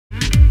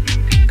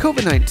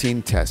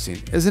COVID-19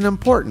 testing is an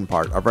important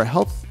part of our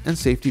health and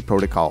safety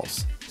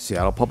protocols.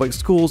 Seattle Public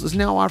Schools is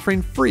now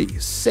offering free,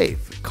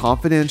 safe,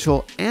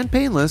 confidential, and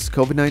painless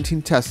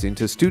COVID-19 testing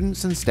to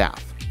students and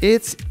staff.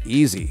 It's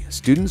easy.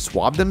 Students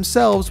swab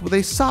themselves with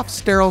a soft,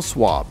 sterile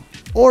swab,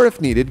 or if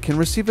needed, can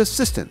receive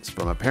assistance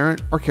from a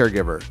parent or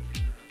caregiver.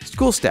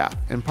 School staff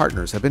and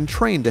partners have been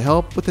trained to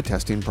help with the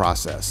testing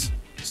process.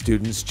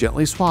 Students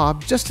gently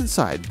swab just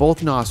inside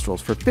both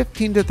nostrils for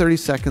 15 to 30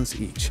 seconds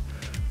each.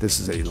 This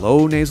is a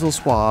low nasal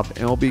swab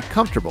and will be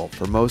comfortable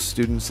for most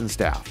students and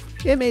staff.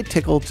 It may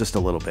tickle just a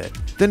little bit.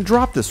 Then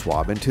drop the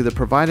swab into the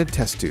provided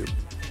test tube.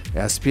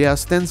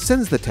 SPS then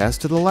sends the test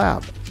to the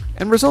lab,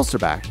 and results are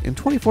back in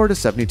 24 to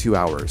 72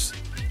 hours.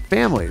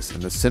 Families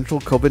and the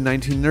Central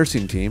COVID-19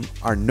 nursing team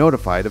are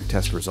notified of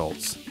test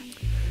results.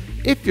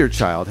 If your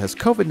child has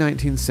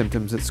COVID-19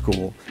 symptoms at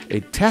school,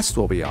 a test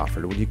will be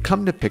offered when you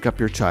come to pick up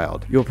your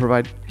child. You will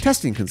provide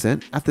testing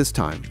consent at this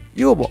time.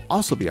 You will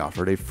also be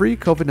offered a free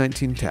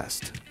COVID-19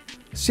 test.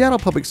 Seattle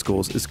Public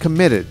Schools is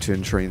committed to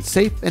ensuring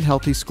safe and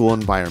healthy school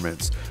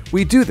environments.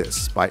 We do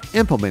this by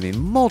implementing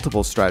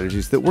multiple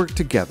strategies that work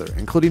together,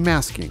 including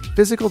masking,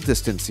 physical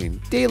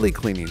distancing, daily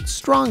cleaning,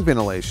 strong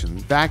ventilation,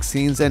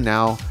 vaccines, and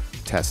now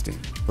testing.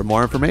 For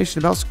more information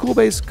about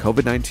school-based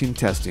COVID-19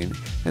 testing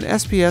and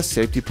SPS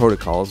safety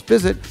protocols,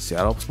 visit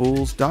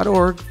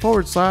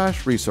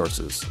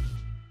seattleschools.org/resources.